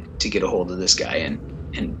single-minded to get a hold of this guy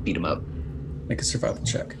and beat him up. Make a survival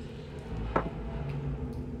check.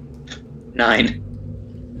 9.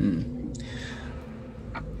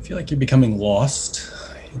 I feel like you're becoming lost.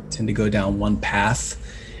 You tend to go down one path,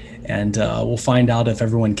 and we'll find out if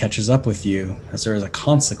everyone catches up with you, as there is a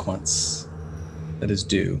consequence that is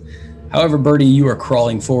due. However, Birdie, you are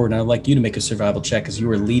crawling forward, and I'd like you to make a survival check as you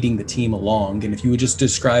are leading the team along. And if you would just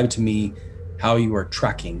describe to me how you are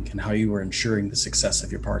tracking and how you are ensuring the success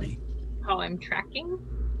of your party. How I'm tracking?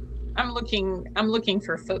 I'm looking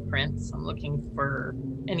for footprints. I'm looking for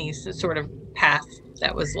any sort of path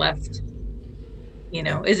that was left. You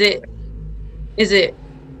know, is it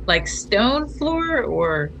like stone floor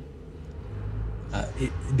or?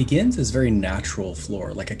 It begins as very natural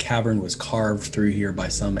floor, like a cavern was carved through here by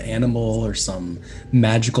some animal or some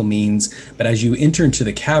magical means. But as you enter into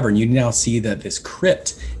the cavern, you now see that this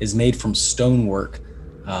crypt is made from stonework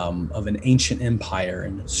of an ancient empire,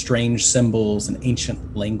 and strange symbols and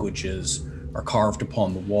ancient languages are carved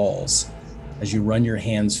upon the walls. As you run your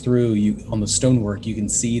hands through, on the stonework, you can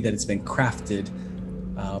see that it's been crafted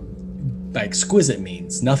by exquisite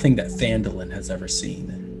means, nothing that Phandalin has ever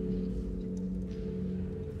seen.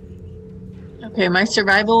 Okay, my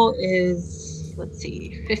survival is, let's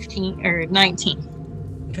see, 15 or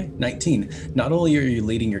 19. Okay, 19. Not only are you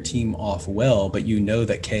leading your team off well, but you know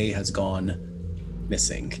that Kay has gone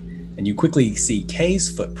missing. And you quickly see Kay's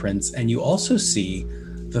footprints, and you also see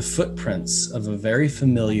the footprints of a very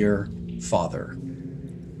familiar father.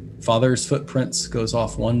 Father's footprints goes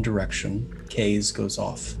off one direction, Kay's goes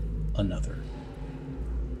off another.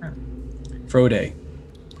 Frode,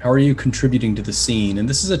 how are you contributing to the scene? And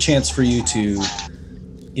this is a chance for you to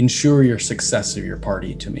ensure your success of your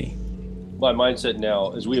party to me. My mindset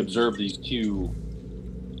now, as we observe these two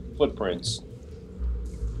footprints,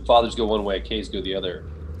 fathers go one way, K's go the other.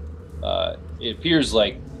 It appears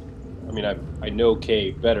like, I know Kay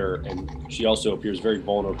better, and she also appears very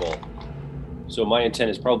vulnerable. So my intent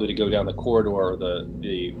is probably to go down the corridor,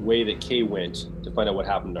 the way that Kay went, to find out what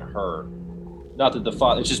happened to her. Not that the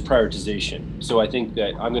father, it's just prioritization. So I think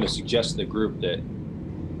that I'm going to suggest to the group that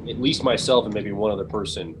at least myself and maybe one other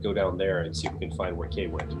person go down there and see if we can find where Kay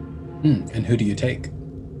went. And who do you take?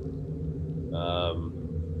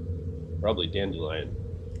 Probably Dandelion.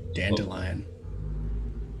 Dandelion.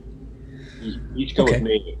 Each go with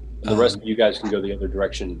me, and the rest of you guys can go the other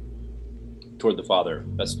direction toward the father.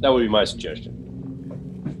 That would be my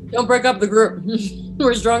suggestion. Don't break up the group.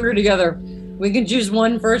 We're stronger together. We can choose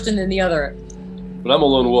one first and then the other. But I'm a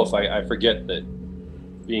lone wolf. I forget that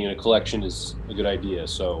being in a collection is a good idea,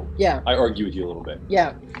 so yeah, I argue with you a little bit.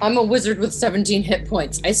 Yeah, I'm a wizard with 17 hit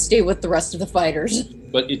points. I stay with the rest of the fighters.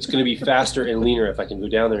 But it's going to be faster and leaner if I can go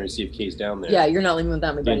down there and see if Kay's down there. Yeah, you're not leaving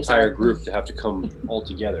without me. The entire group to have to come all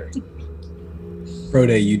together.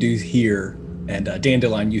 Frode, you do hear, and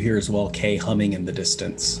Dandelion, you hear as well, Kay humming in the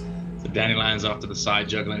distance. So Dandelion's off to the side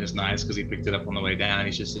juggling his knives because he picked it up on the way down.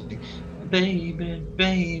 He's just sitting, baby,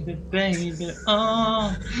 baby, baby,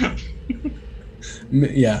 oh.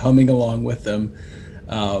 Yeah, humming along with them.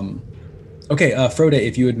 Okay, Frode,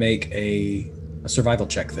 if you would make a survival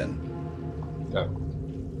check then. Oh.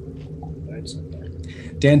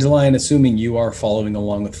 Dandelion, assuming you are following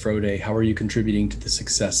along with Frode, how are you contributing to the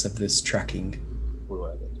success of this tracking?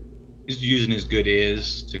 He's using his good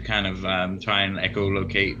ears to kind of try and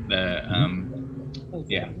echolocate the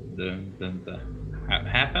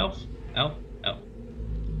half elf. Yeah.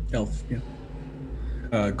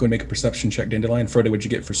 Go and make a perception check, Dandelion. Frode, what'd you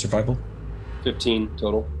get for survival? 15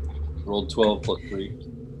 total. Rolled 12 plus 3.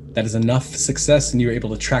 That is enough success, and you're able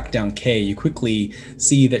to track down Kay. You quickly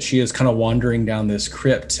see that she is kind of wandering down this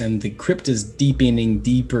crypt, and the crypt is deepening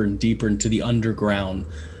deeper and deeper into the underground.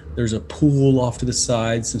 There's a pool off to the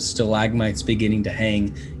side, some stalagmites beginning to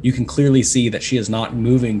hang. You can clearly see that she is not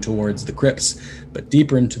moving towards the crypts, but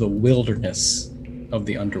deeper into the wilderness of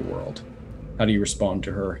the underworld. How do you respond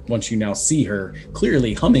to her once you now see her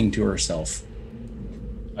clearly humming to herself?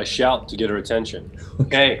 I shout to get her attention.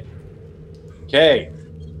 Kay! Kay!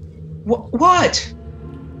 What?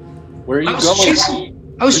 Where are you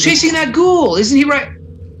going? I was chasing that ghoul. Isn't he right?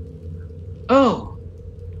 Oh.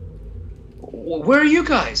 Where are you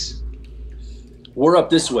guys? We're up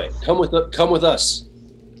this way. Come with us.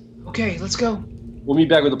 Okay, let's go. We'll meet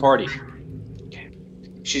back with the party. Okay.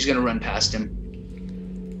 She's gonna run past him.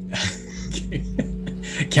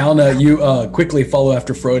 Kalna, you quickly follow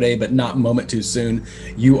after Frode, but not a moment too soon.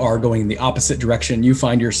 You are going in the opposite direction. You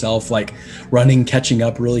find yourself like running, catching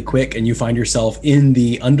up really quick, and you find yourself in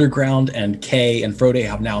the underground, and Kay and Frode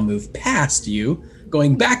have now moved past you,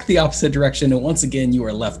 going back the opposite direction, and once again, you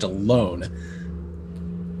are left alone.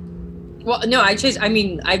 Well, no,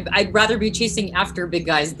 I'd rather be chasing after big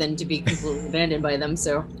guys than to be completely abandoned by them,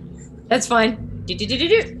 so that's fine. And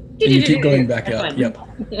you keep going back up, yep.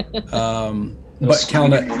 But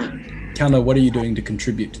Kalna, what are you doing to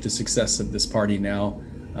contribute to the success of this party now?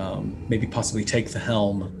 Maybe possibly take the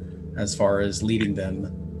helm as far as leading them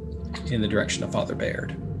in the direction of Father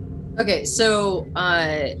Baird. Okay, so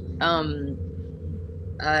I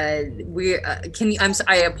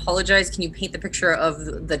apologize. Can you paint the picture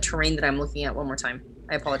of the terrain that I'm looking at one more time?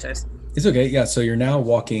 I apologize. It's okay. Yeah. So you're now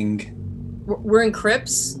walking. We're in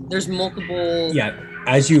crypts. There's multiple. Yeah.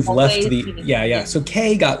 as you've left Always the yeah, so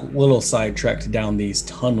Kay got a little sidetracked down these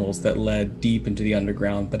tunnels that led deep into the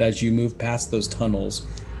underground, but as you move past those tunnels,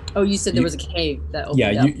 Oh, you said there was a cave that opened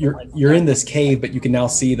yeah, up. you're in this cave, but you can now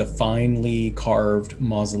see the finely carved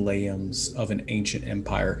mausoleums of an ancient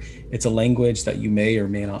empire. It's a language that you may or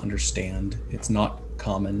may not understand. It's not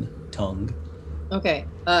common tongue. Okay.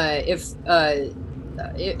 If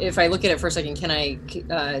I look at it for a second, can I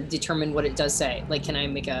determine what it does say? Like, can I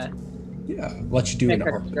make a? Yeah, let you do an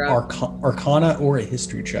Arcana or a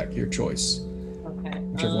history check, your choice. Okay.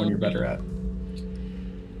 Whichever one you're better at.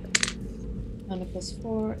 Arcana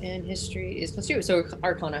 +4 and history is +2. So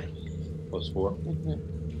Arcana. +4.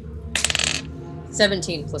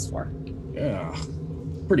 17 +4. Yeah,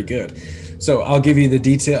 pretty good. So I'll give you the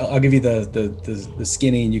detail. I'll give you the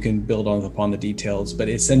skinny, and you can build upon the details. But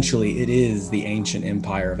essentially, it is the ancient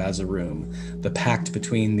empire of Azarumme, the pact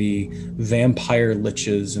between the vampire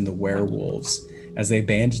liches and the werewolves. As they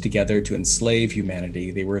banded together to enslave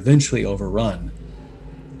humanity, they were eventually overrun.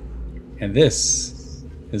 And this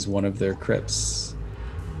is one of their crypts.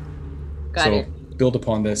 Got it. Build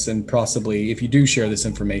upon this, and possibly, if you do share this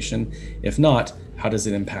information, if not, how does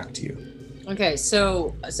it impact you? Okay,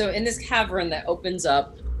 so in this cavern that opens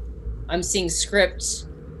up, I'm seeing script.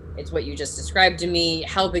 It's what you just described to me.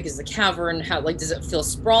 How big is the cavern? How, like, does it feel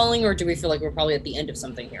sprawling, or do we feel like we're probably at the end of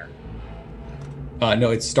something here?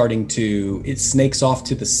 No, it's starting to, it snakes off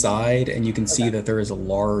to the side, and you can see that there is a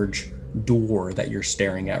large door that you're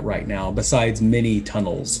staring at right now, besides many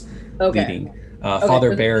tunnels leading.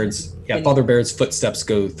 Father Baird's footsteps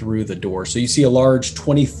go through the door. So you see a large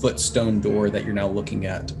 20-foot stone door that you're now looking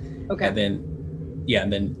at. Okay. And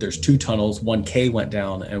then there's 2 tunnels. One K went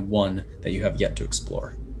down and one that you have yet to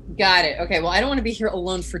explore. Got it. Okay, well, I don't want to be here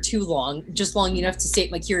alone for too long, just long enough to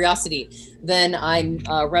sate my curiosity. Then I'm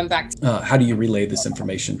run back to... How do you relay this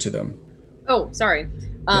information to them? Oh, sorry.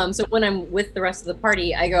 So when I'm with the rest of the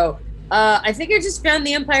party, I go, I think I just found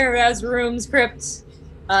the Empire of Azarumme's crypt.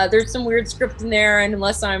 There's some weird script in there, and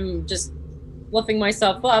unless I'm just fluffing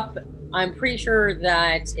myself up, I'm pretty sure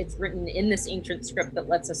that it's written in this ancient script that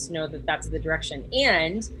lets us know that that's the direction.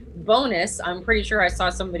 And bonus, I'm pretty sure I saw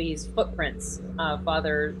somebody's footprints,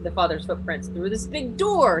 the father's footprints through this big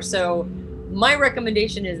door. So my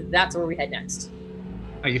recommendation is that's where we head next.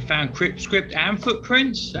 Oh, you found script and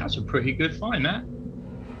footprints? That's a pretty good find, that.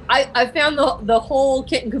 I found the whole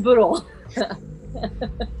kit and caboodle.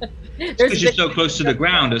 Because you're so close to the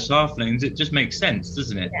ground as halflings, it just makes sense,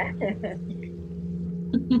 doesn't it?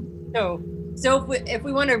 Yeah. So if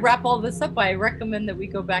we want to wrap all this up, I recommend that we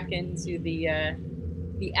go back into the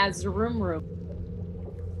Azarumme room.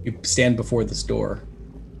 You stand before this door.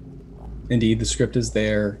 Indeed, the script is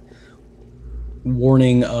there,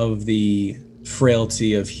 warning of the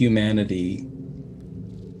frailty of humanity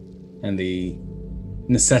and the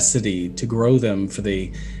necessity to grow them for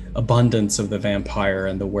the abundance of the vampire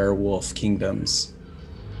and the werewolf kingdoms.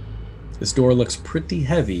 This door looks pretty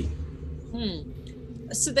heavy.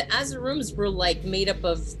 So the Azarummes were like made up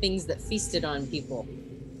of things that feasted on people.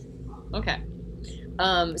 Okay.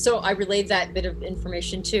 So I relayed that bit of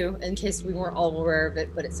information too, in case we weren't all aware of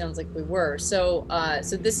it, but it sounds like we were. So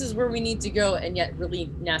so this is where we need to go, and yet really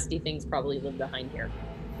nasty things probably live behind here.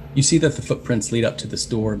 You see that the footprints lead up to this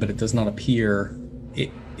door, but it does not appear.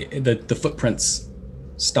 The footprints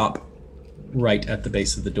stop right at the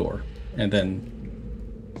base of the door, and then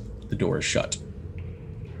the door is shut.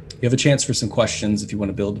 You have a chance for some questions if you want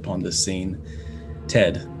to build upon this scene.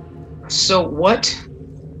 Ted. So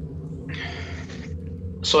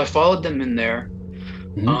I followed them in there.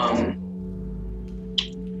 Mm-hmm.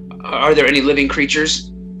 Are there any living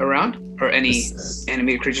creatures around? Or any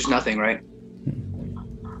animated creatures? Nothing, right?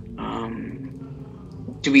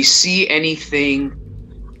 Do we see anything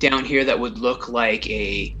down here that would look like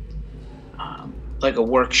a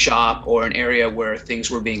workshop or an area where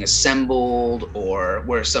things were being assembled, or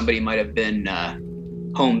where somebody might have been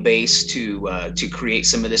home base to create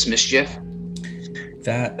some of this mischief?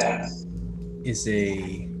 That is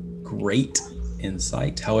a great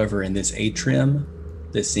insight. However, in this atrium,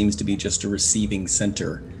 this seems to be just a receiving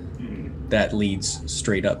center that leads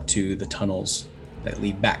straight up to the tunnels that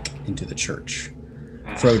lead back into the church.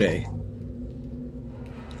 Frode,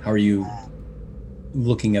 how are you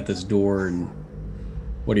looking at this door, and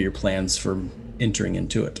what are your plans for entering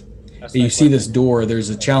into it? You see this door, there's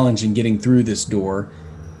a challenge in getting through this door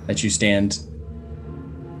that you stand.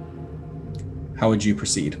 How would you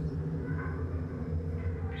proceed?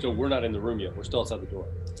 So we're not in the room yet. We're still outside the door.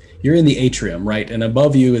 You're in the atrium, right? And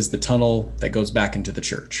above you is the tunnel that goes back into the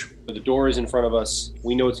church. But the door is in front of us.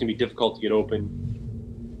 We know it's going to be difficult to get open.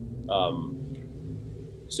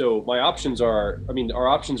 So my options are, our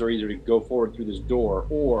options are either to go forward through this door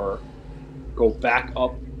or go back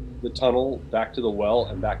up the tunnel, back to the well,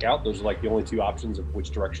 and back out. Those are like the only two options of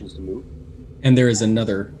which directions to move. And there is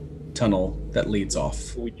another tunnel that leads off.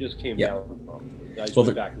 So we just came Yeah. down from. I just Well,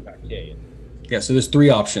 went back and back K. Yeah, so there's three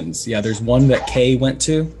options. Yeah, there's one that Kay went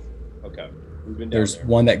to. Okay. We've been down There's there.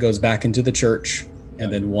 one that goes back into the church,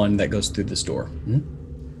 and then one that goes through this door.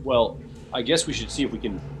 Well, I guess we should see if we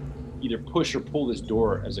can either push or pull this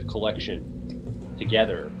door as a collection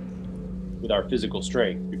together with our physical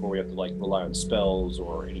strength before we have to like rely on spells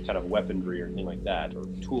or any kind of weaponry or anything like that, or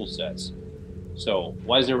tool sets. So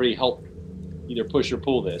why doesn't everybody help either push or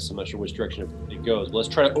pull this? I'm not sure which direction it goes, but let's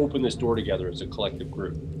try to open this door together as a collective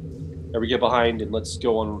group. Everybody get behind and let's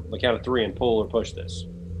go on the count of 3 and pull or push this.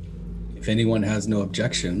 If anyone has no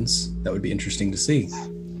objections, that would be interesting to see.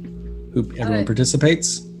 Everyone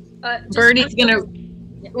participates? Birdie's gonna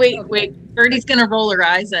wait. Okay. Wait. Birdie's gonna roll her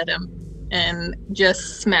eyes at him and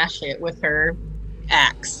just smash it with her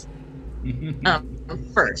axe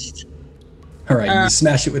first. All right, you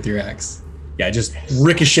smash it with your axe. Yeah, it just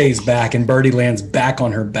ricochets back, and Birdie lands back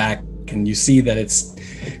on her back, and you see that it's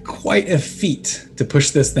quite a feat to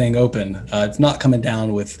push this thing open. It's not coming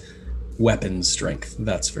down with weapon strength,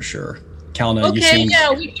 that's for sure. Kalna, you Okay, seem...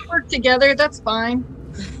 yeah, we can work together. That's fine.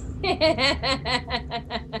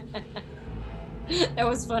 That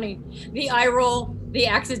was funny. The eye roll, the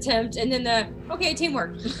axe attempt, and then the okay,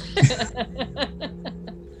 teamwork.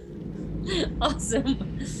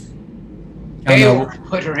 Awesome. Kay will Kalna,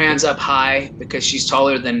 put her hands up high because she's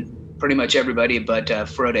taller than pretty much everybody but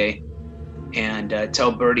Frode, and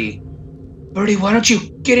tell Birdie, why don't you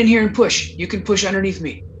get in here and push? You can push underneath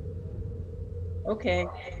me. Okay.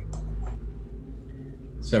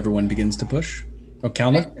 so everyone begins to push. Oh,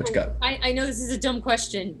 Kalna, what you got? I know this is a dumb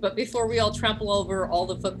question, but before we all trample over all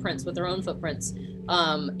the footprints with our own footprints,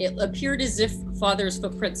 it appeared as if Father's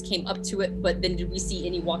footprints came up to it, but then did we see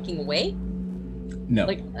any walking away? No.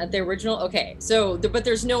 Like at the original? Okay, so, but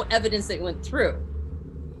there's no evidence that it went through,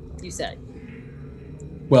 you said.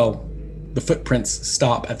 Well, the footprints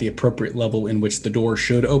stop at the appropriate level in which the door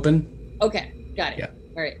should open. Okay, got it. Yeah.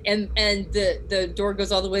 All right, and the door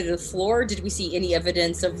goes all the way to the floor. Did we see any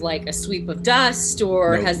evidence of like a sweep of dust,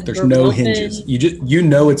 or No, has the there's door no been hinges. opened? You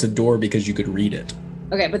know it's a door because you could read it.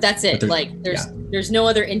 Okay, but that's it. But Like there's no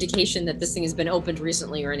other indication that this thing has been opened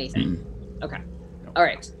recently or anything. Okay. All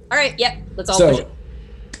right. Yep. Let's all push So, it.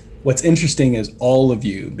 what's interesting is all of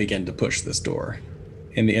you begin to push this door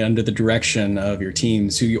under the direction of your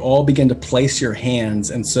teams, who you all begin to place your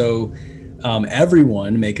hands, and so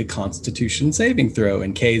everyone make a Constitution saving throw,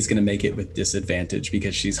 and Kay is going to make it with disadvantage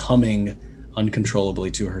because she's humming uncontrollably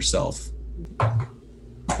to herself.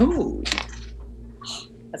 Ooh,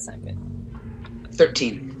 That's not good.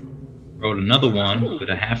 13. Rolled another one with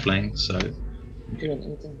a halfling, so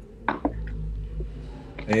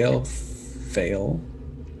Fail.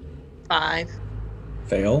 5.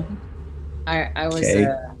 Fail. I was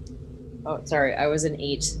Okay. I was an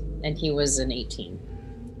 8 and he was an 18.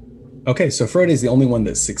 Okay, so Frode is the only one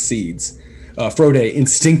that succeeds. Frode,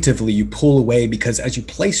 instinctively you pull away because as you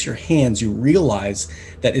place your hands, you realize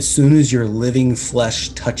that as soon as your living flesh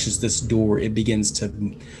touches this door, it begins to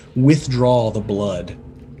withdraw the blood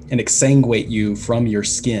and exsanguate you from your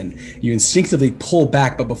skin. You instinctively pull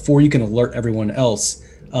back, but before you can alert everyone else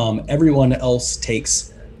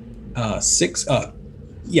takes 6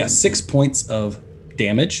 points of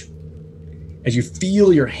damage as you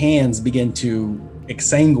feel your hands begin to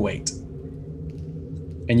exsanguate.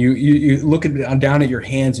 And you look down at your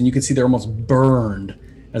hands and you can see they're almost burned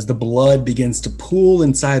as the blood begins to pool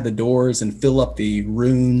inside the doors and fill up the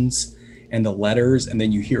runes and the letters, and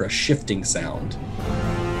then you hear a shifting sound.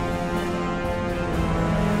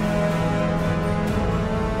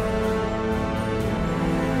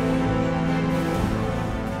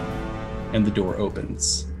 And the door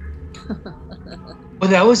opens. Well,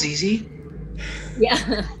 that was easy. Yeah.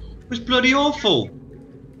 it was bloody awful.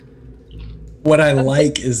 What I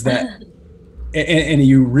like is that, and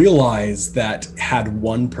you realize that had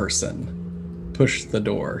one person pushed the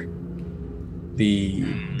door, the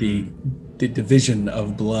division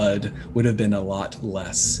of blood would have been a lot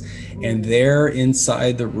less. And there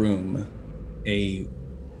inside the room, a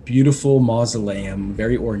beautiful mausoleum,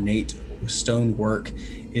 very ornate stonework,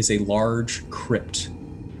 is a large crypt.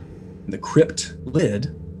 The crypt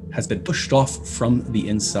lid has been pushed off from the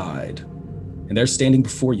inside. And they're standing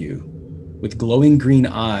before you with glowing green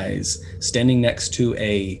eyes, standing next to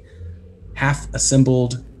a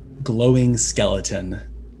half-assembled glowing skeleton,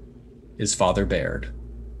 is Father Baird.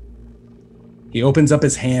 He opens up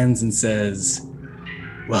his hands and says,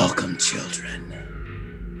 "Welcome, children.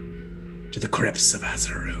 to the Crypts of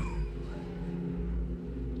Azarumme.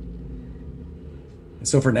 And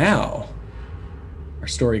so for now, our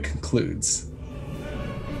story concludes.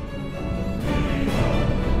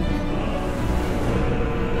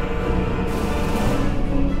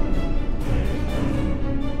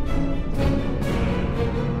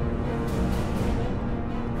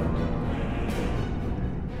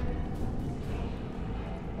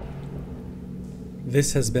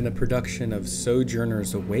 This has been a production of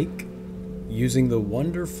Sojourners Awake, using the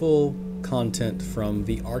wonderful content from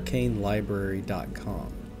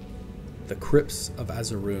thearcanelibrary.com, The Crypts of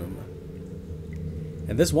Azarumme.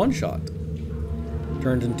 And this one shot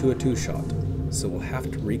turned into a two shot, so we'll have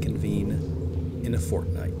to reconvene in a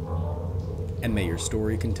fortnight. And may your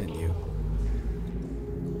story continue.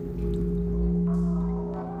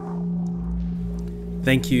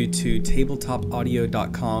 Thank you to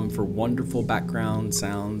tabletopaudio.com for wonderful background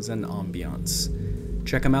sounds and ambiance.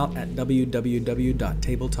 Check them out at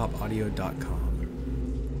www.tabletopaudio.com.